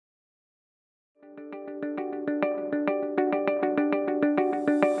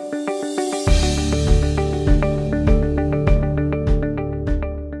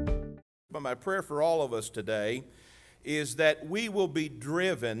my prayer for all of us today is that we will be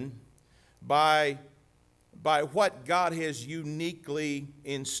driven by what God has uniquely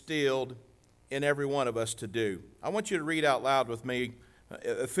instilled in every one of us to do. I want you to read out loud with me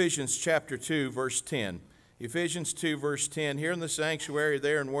Ephesians chapter 2, verse 10. Ephesians 2, verse 10, here in the sanctuary,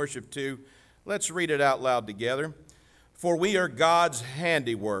 there in worship 2. Let's read it out loud together. For we are God's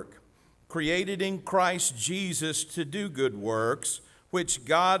handiwork, created in Christ Jesus to do good works, which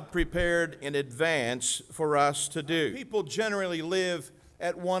God prepared in advance for us to do. People generally live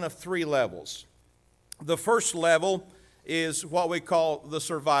at one of three levels. The first level is what we call the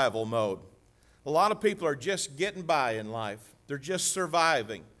survival mode. A lot of people are just getting by in life. They're just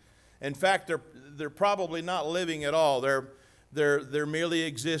surviving. In fact, they're probably not living at all. They're merely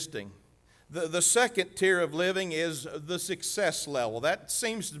existing. The second tier of living is the success level. That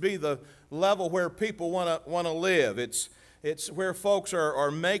seems to be the level where people want to live. It's where folks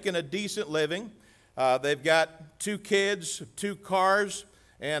are making a decent living. They've got 2 kids, 2 cars,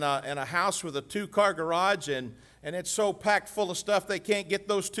 and a house with a 2-car garage, and it's so packed full of stuff they can't get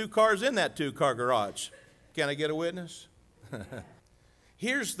those 2 cars in that 2-car garage. Can I get a witness?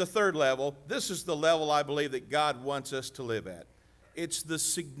 Here's the third level. This is the level I believe that God wants us to live at. It's the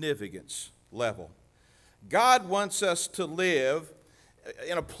significance level. God wants us to live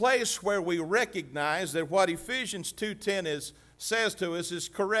in a place where we recognize that what Ephesians 2:10 says to us is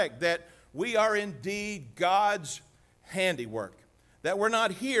correct, that we are indeed God's handiwork, that we're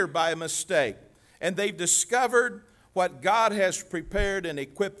not here by mistake, and they've discovered what God has prepared and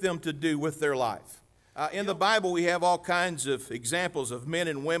equipped them to do with their life. In the Bible, we have all kinds of examples of men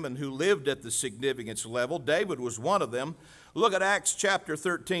and women who lived at the significance level. David was one of them. Look at Acts chapter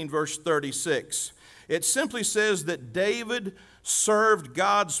 13, verse 36. It simply says that David served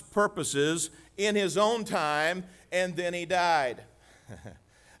God's purposes in his own time, and then he died.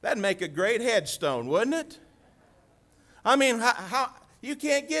 That'd make a great headstone, wouldn't it? I mean, how you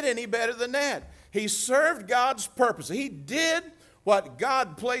can't get any better than that. He served God's purpose. He did what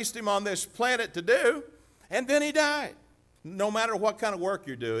God placed him on this planet to do, and then he died. No matter what kind of work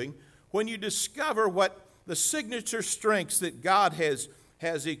you're doing, when you discover what the signature strengths that God has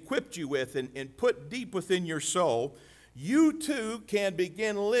equipped you with and put deep within your soul, you too can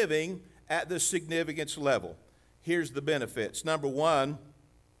begin living at the significance level. Here's the benefits. Number one,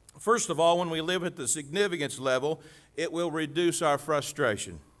 first of all, when we live at the significance level, it will reduce our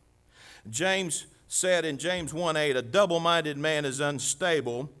frustration. James said in James 1:8, a double-minded man is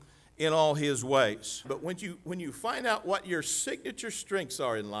unstable in all his ways. But when you find out what your signature strengths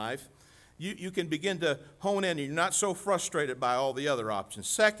are in life, you can begin to hone in, and you're not so frustrated by all the other options.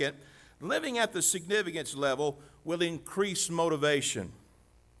 Second, living at the significance level will increase motivation.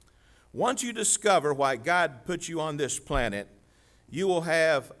 Once you discover why God put you on this planet, you will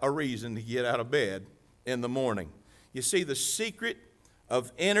have a reason to get out of bed in the morning. You see, the secret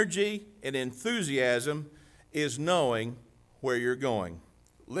of energy and enthusiasm is knowing where you're going.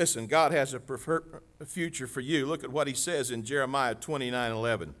 Listen, God has a future for you. Look at what he says in Jeremiah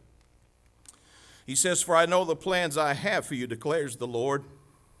 29:11. He says, for I know the plans I have for you, declares the Lord,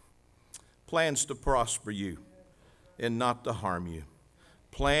 plans to prosper you and not to harm you,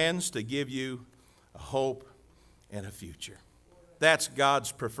 plans to give you a hope and a future. That's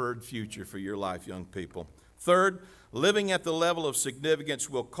God's preferred future for your life, young people. Third, living at the level of significance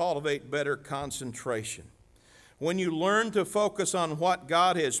will cultivate better concentration. When you learn to focus on what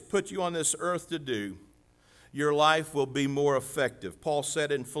God has put you on this earth to do, your life will be more effective. Paul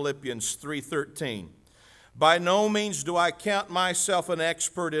said in Philippians 3:13, by no means do I count myself an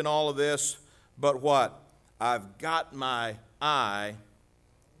expert in all of this, but what? I've got my eye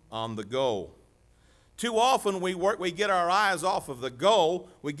on the goal. Too often we get our eyes off of the goal.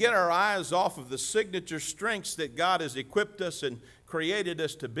 We get our eyes off of the signature strengths that God has equipped us and created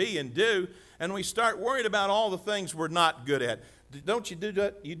us to be and do, and we start worrying about all the things we're not good at. Don't you do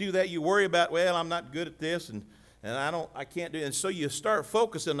that? You do that, you worry about, well, I'm not good at this, and I can't do it. And so you start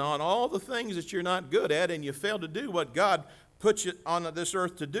focusing on all the things that you're not good at, and you fail to do what God put you on this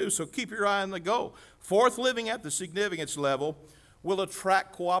earth to do. So keep your eye on the goal. Fourth, living at the significance level will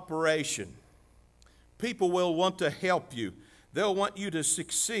attract cooperation. People will want to help you. They'll want you to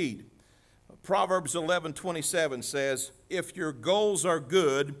succeed. Proverbs 11:27 says, if your goals are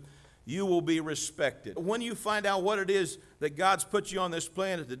good, you will be respected. When you find out what it is that God's put you on this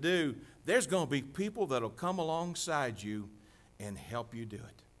planet to do, there's going to be people that will come alongside you and help you do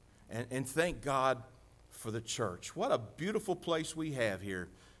it. And thank God for the church. What a beautiful place we have here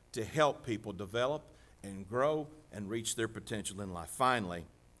to help people develop and grow and reach their potential in life. Finally,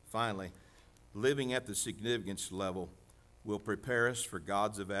 living at the significance level will prepare us for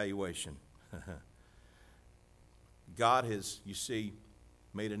God's evaluation. God has, you see,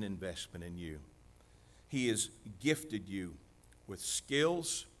 made an investment in you. He has gifted you with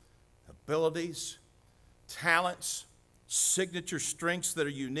skills, abilities, talents, signature strengths that are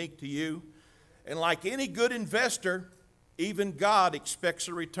unique to you. And like any good investor, even God expects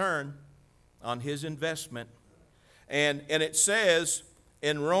a return on his investment. And it says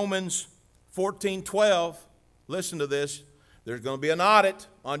in Romans 14:12, listen to this, there's going to be an audit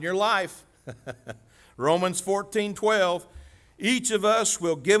on your life. Romans 14:12, each of us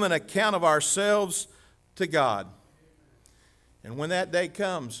will give an account of ourselves to God. And when that day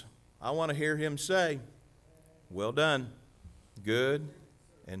comes, I want to hear him say, well done, good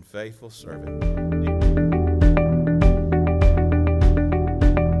and faithful servant.